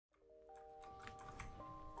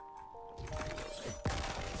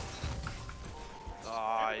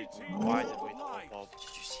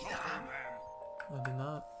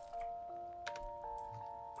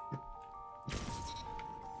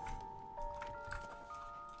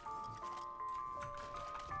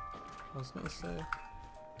I was gonna say.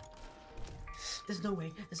 There's no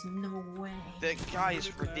way. There's no way. The guy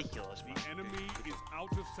is ridiculous. The enemy is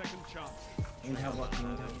out of second chance. You need help what? You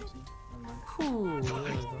need help what? Whew, there we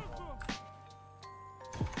go.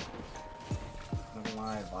 Not gonna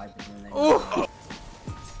lie, vibe is in there. Oh!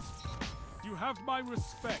 You have my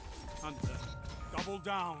respect, Hunter. Double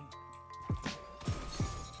down.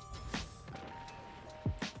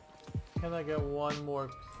 Can I get one more,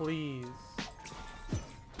 please?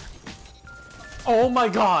 Oh my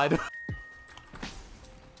god!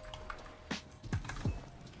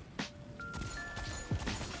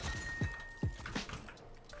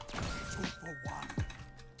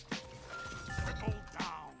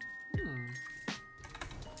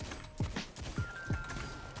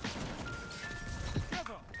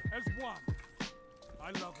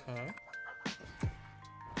 Okay.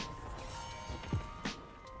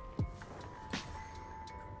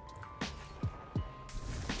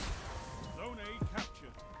 Zone A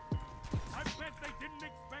captured. I bet they didn't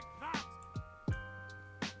expect that.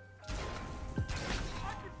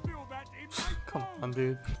 I can feel that in my Come bones. on,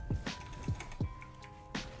 dude.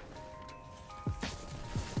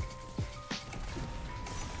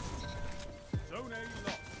 Zone A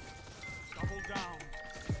lost. Double down.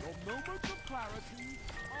 Your moments of clarity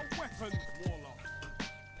are weapons, Warlock.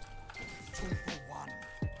 2 for 1.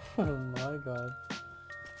 Oh my god.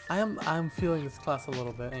 I'm feeling this class a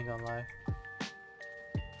little bit, ain't gonna lie.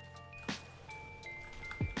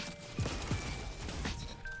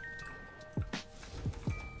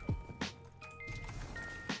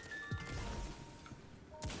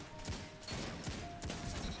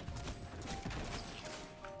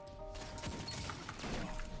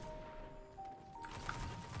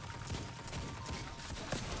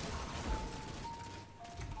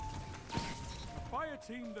 By a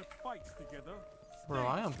team that fights together. Bro,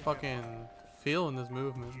 I am fucking feeling this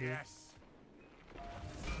movement, dude. Yes.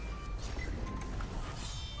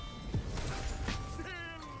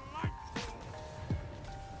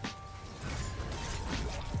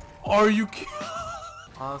 Are you kidding?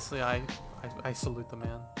 Honestly, I salute the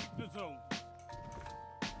man. The zone.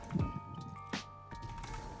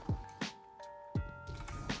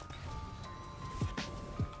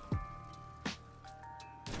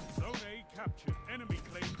 Zone A captured. Enemy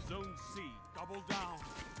claims Zone C. Double down.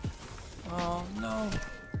 Oh no.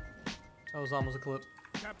 That was almost a clip.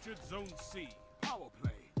 Captured Zone C. Power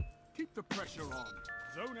play. Keep the pressure on.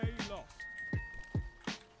 Zone A lost.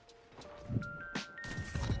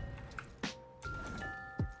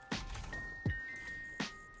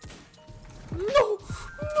 No!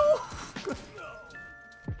 No!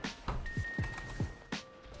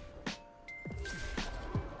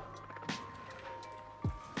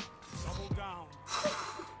 Double down.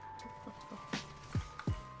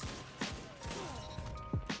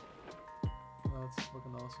 That's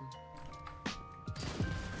fucking awesome.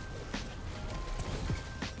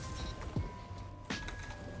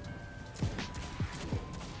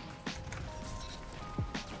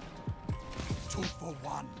 Two for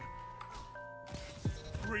 1.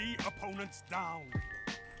 3 opponents down.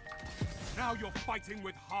 Now you're fighting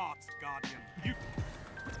with heart, Guardian. You.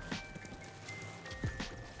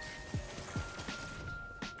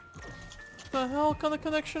 The hell kind of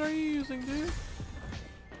connection are you using, dude?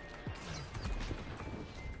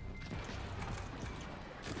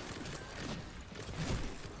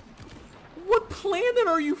 What planet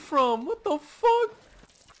are you from? What the fuck?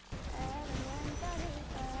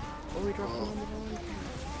 Oh, we dropped one.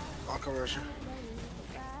 I'll cover you.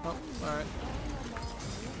 Oh, alright.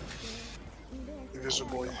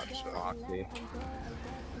 Invisible. Roxiie.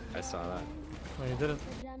 I saw that. No, you didn't.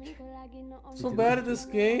 So bad at this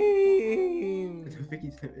game! I don't think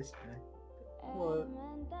he's noticed, guy. What?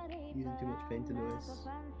 Using too much paint to notice.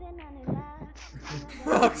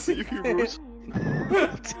 Roxiie!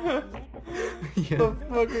 Yeah. What the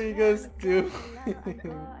fuck are you guys doing?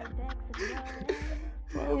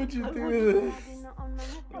 Why would you do this?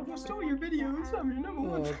 I saw your videos, I'm your number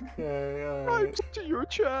one. Okay, alright. to your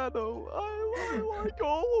channel. I like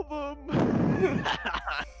all of them.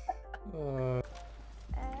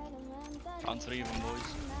 On 3 of them, boys.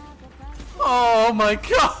 Oh my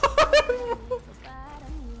god!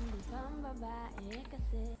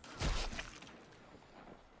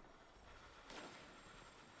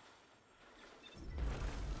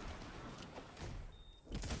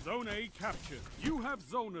 Zone A captured. You have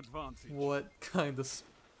zone advantage. What kind of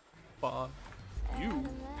spawn? You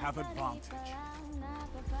have advantage.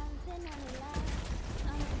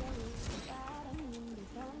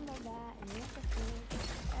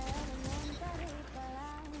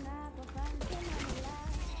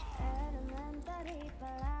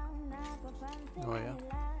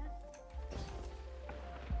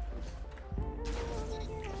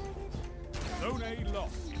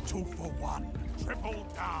 2 for 1. Triple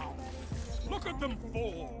down. Look at them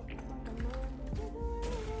fall.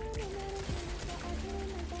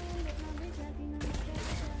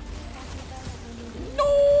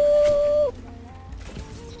 No!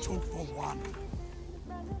 2 for 1.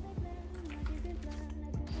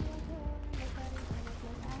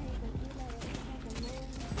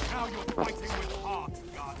 Now you're fighting with heart,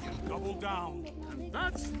 Guardian. Double down. And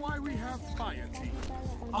that's why we have fire team.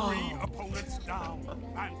 3 opponents down.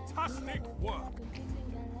 Fantastic work.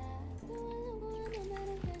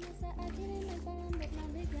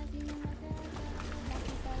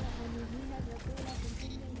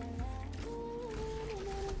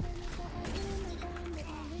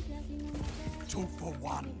 Two for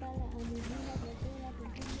 1.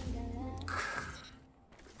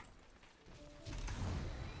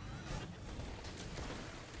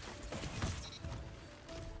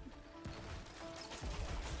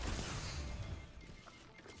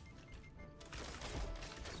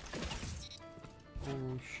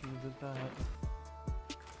 Oh, she did that.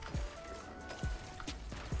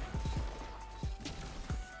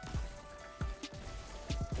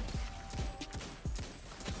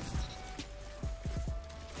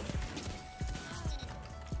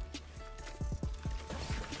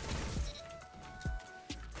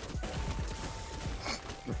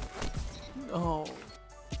 Oh.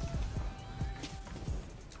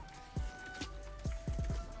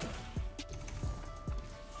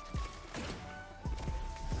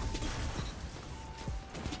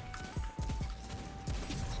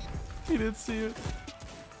 He didn't see it.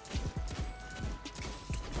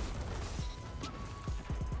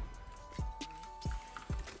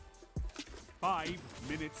 Five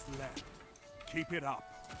minutes left. Keep it up.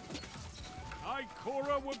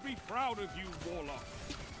 Ikora would be proud of you, Warlock.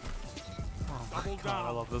 Oh my Double God, down. I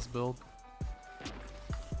love this build.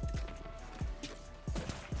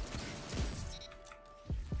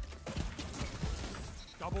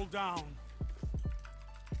 Double down.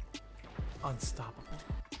 Unstoppable.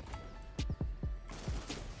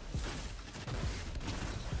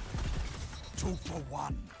 Two for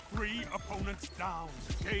 1. 3 opponents down.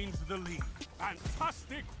 Gains the lead.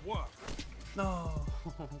 Fantastic work. No.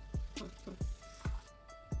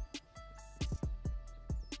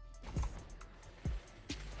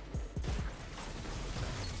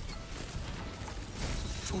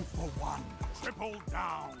 Two for 1. Triple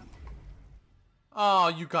down. Oh,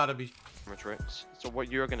 you gotta be. Tricks. So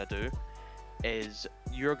what you're gonna do is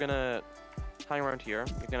you're gonna hang around here.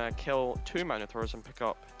 You're gonna kill 2 Minotaurs and pick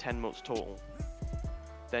up 10 motes total.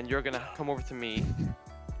 Then you're gonna come over to me,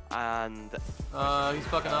 and He's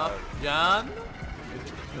fucking up. John?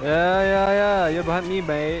 Yeah. You're behind me,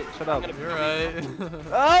 mate. Shut up. You're right.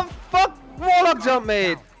 Oh, fuck! Warlock jump,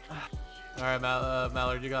 mate. Alright,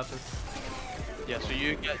 Mallard, you got this. yeah. So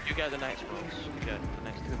you get the next ones. You get the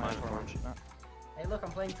next 2 Minotaurs. Hey, look,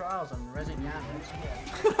 I'm playing Trials on Resident Evil.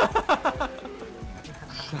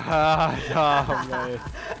 Ah, mate.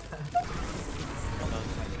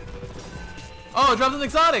 Oh, dropped an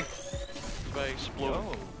exotic! By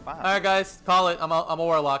explode. Alright, guys, call it. I'm a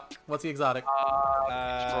warlock. What's the exotic?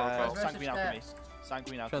 Sanguine Alchemy.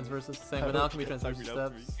 Sanguine Alchemy. Transversus. Sanguine Alchemy, Transversus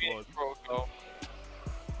Steps.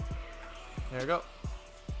 There we go.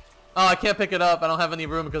 Oh, I can't pick it up. I don't have any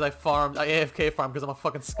room because I AFK farmed because I'm a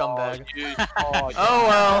fucking scumbag. Oh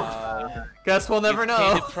well. Guess we'll never Pay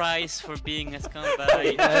know. the price for being a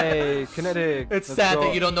scumbag. Hey, kinetic. It's Let's sad go.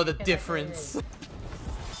 that you don't know the difference.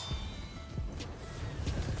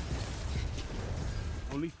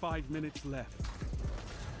 Only 5 minutes left.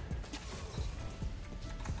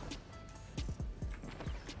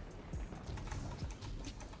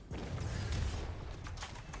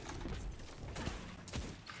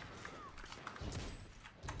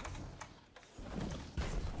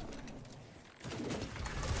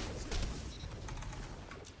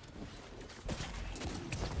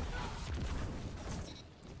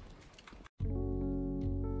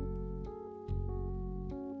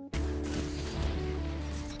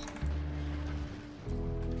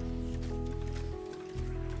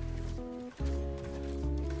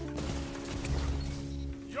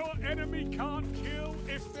 Enemy can't kill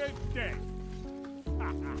if they're dead.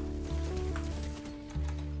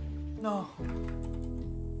 No.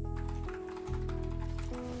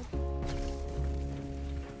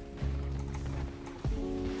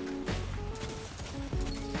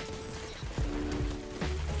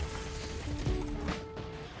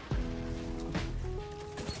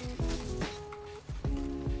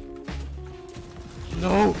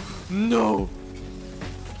 No! No!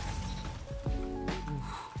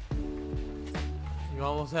 You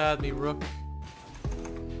almost had me, Rook.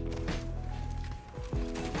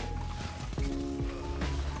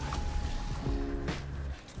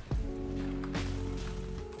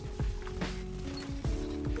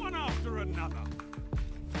 another.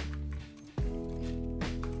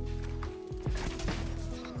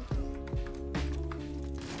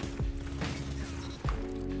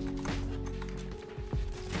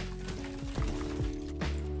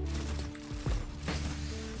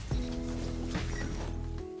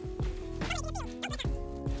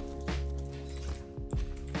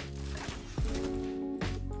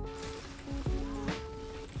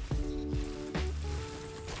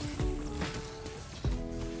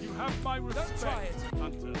 Have my respect,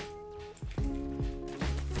 Hunter.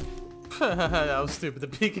 That was stupid to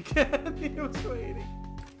peek again. He was waiting.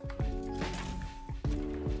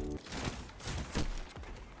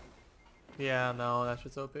 Yeah, no, that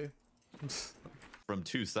shit's OP. From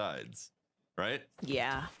two sides, right?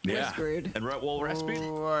 Yeah. Yeah. We're screwed. And well, recipe.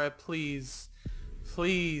 Alright, please.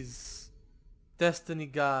 Please. Destiny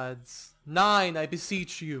gods. 9, I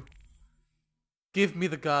beseech you. Give me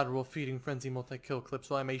the god roll feeding frenzy multi-kill clip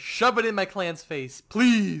so I may shove it in my clan's face.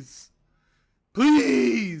 Please!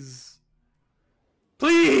 Please!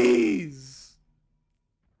 Please!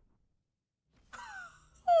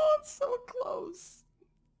 Oh, it's so close.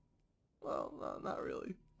 Well, no, not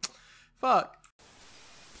really. Fuck.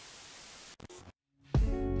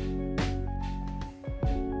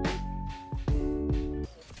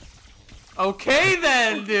 Okay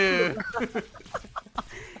then, dude!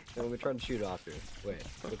 Let me try to shoot off here. Wait,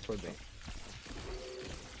 look toward me.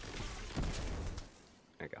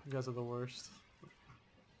 There you go. You guys are the worst.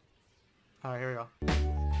 Alright, here we go.